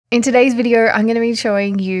In today's video, I'm going to be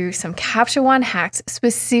showing you some Capture One hacks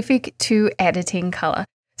specific to editing color.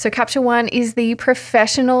 So Capture One is the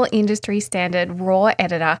professional industry standard raw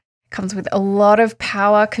editor. It comes with a lot of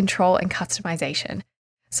power, control, and customization.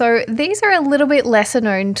 So these are a little bit lesser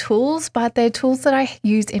known tools, but they're tools that I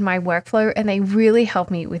use in my workflow and they really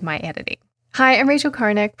help me with my editing. Hi, I'm Rachel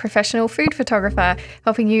Koenig, professional food photographer,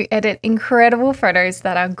 helping you edit incredible photos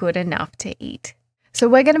that are good enough to eat. So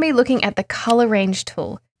we're going to be looking at the color range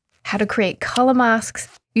tool, how to create color masks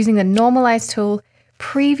using the Normalize tool,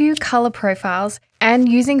 preview color profiles, and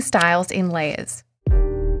using styles in layers.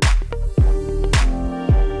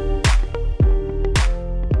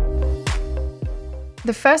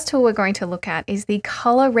 The first tool we're going to look at is the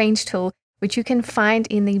color range tool, which you can find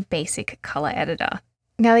in the basic color editor.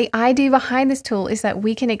 Now, the idea behind this tool is that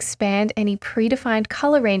we can expand any predefined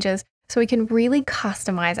color ranges so we can really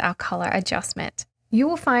customize our color adjustment. You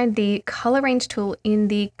will find the color range tool in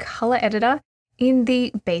the color editor in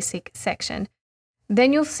the basic section.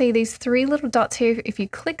 Then you'll see these three little dots here. If you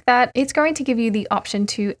click that, it's going to give you the option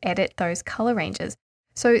to edit those color ranges.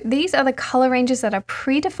 So these are the color ranges that are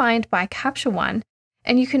predefined by Capture One,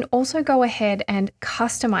 and you can also go ahead and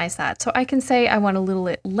customize that. So I can say I want a little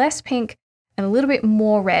bit less pink and a little bit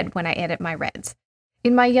more red when I edit my reds.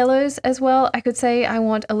 In my yellows as well, I could say I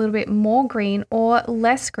want a little bit more green or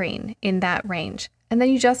less green in that range. And then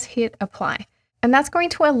you just hit apply. And that's going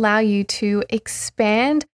to allow you to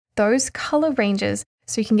expand those color ranges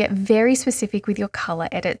so you can get very specific with your color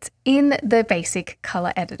edits in the basic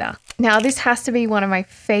color editor. Now, this has to be one of my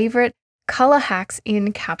favorite color hacks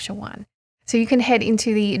in Capture One. So you can head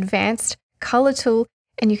into the advanced color tool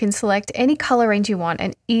and you can select any color range you want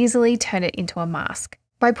and easily turn it into a mask.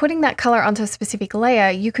 By putting that color onto a specific layer,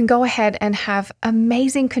 you can go ahead and have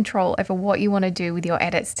amazing control over what you want to do with your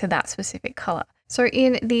edits to that specific color. So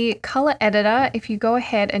in the color editor, if you go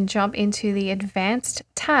ahead and jump into the advanced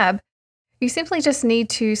tab, you simply just need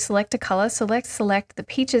to select a color, select the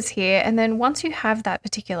peaches here. And then once you have that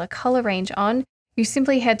particular color range on, you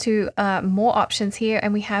simply head to more options here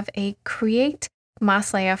and we have a create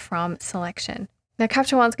mask layer from selection. Now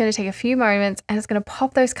Capture One's going to take a few moments and it's going to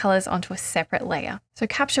pop those colors onto a separate layer. So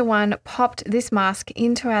Capture One popped this mask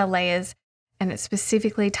into our layers and it's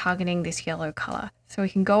specifically targeting this yellow color. So we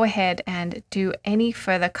can go ahead and do any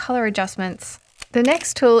further color adjustments. The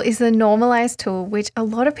next tool is the Normalize tool, which a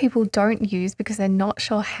lot of people don't use because they're not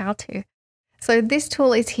sure how to. So this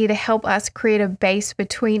tool is here to help us create a base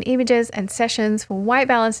between images and sessions for white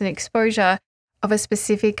balance and exposure of a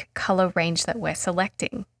specific color range that we're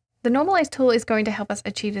selecting. The Normalize tool is going to help us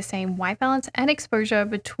achieve the same white balance and exposure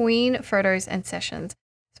between photos and sessions.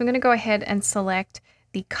 So I'm going to go ahead and select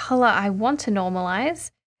the color I want to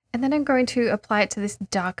normalize, and then I'm going to apply it to this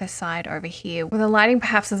darker side over here where the lighting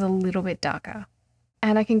perhaps is a little bit darker.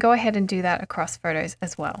 And I can go ahead and do that across photos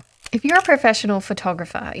as well. If you're a professional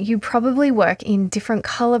photographer, you probably work in different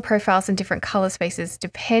color profiles and different color spaces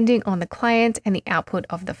depending on the client and the output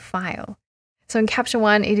of the file. So in Capture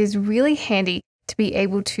One, it is really handy to be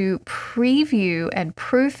able to preview and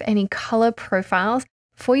proof any color profiles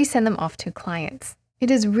before you send them off to clients. It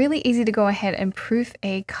is really easy to go ahead and proof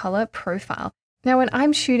a color profile. Now, when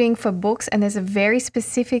I'm shooting for books and there's a very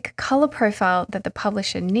specific color profile that the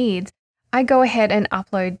publisher needs, I go ahead and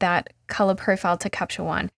upload that color profile to Capture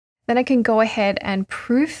One. Then I can go ahead and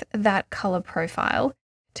proof that color profile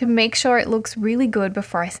to make sure it looks really good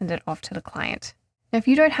before I send it off to the client. Now, if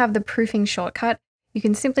you don't have the proofing shortcut, you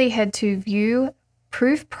can simply head to View,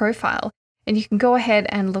 Proof Profile, and you can go ahead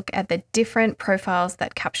and look at the different profiles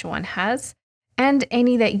that Capture One has and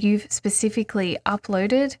any that you've specifically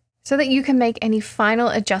uploaded so that you can make any final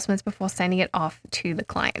adjustments before sending it off to the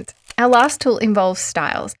client. Our last tool involves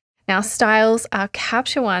styles. Now, styles are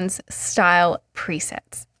Capture One's style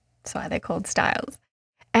presets. That's why they're called styles.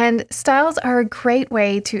 And styles are a great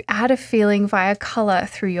way to add a feeling via color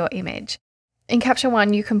through your image. In Capture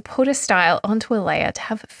One, you can put a style onto a layer to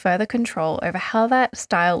have further control over how that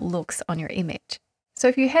style looks on your image. So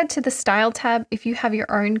if you head to the Style tab, if you have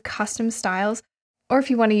your own custom styles, or if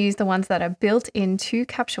you want to use the ones that are built into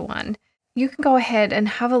Capture One, you can go ahead and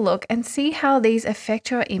have a look and see how these affect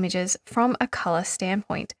your images from a color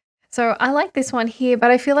standpoint. So I like this one here, but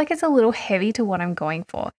I feel like it's a little heavy to what I'm going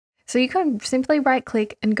for. So you can simply right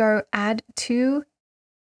click and go add to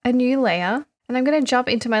a new layer. And I'm going to jump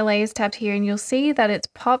into my layers tab here and you'll see that it's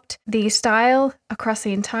popped the style across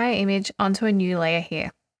the entire image onto a new layer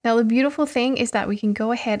here. Now, the beautiful thing is that we can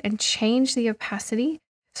go ahead and change the opacity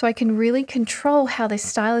so I can really control how this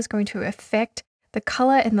style is going to affect the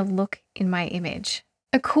color and the look in my image.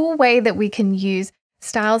 A cool way that we can use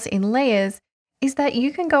styles in layers is that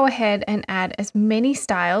you can go ahead and add as many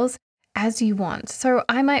styles as you want. So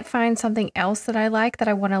I might find something else that I like that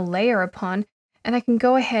I want to layer upon, and I can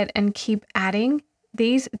go ahead and keep adding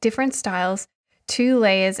these different styles to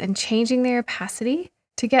layers and changing their opacity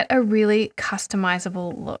to get a really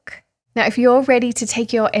customizable look. Now, if you're ready to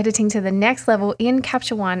take your editing to the next level in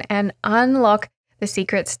Capture One and unlock the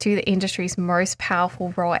secrets to the industry's most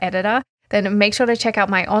powerful RAW editor, then make sure to check out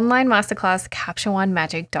my online masterclass,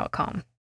 CaptureOneMagic.com.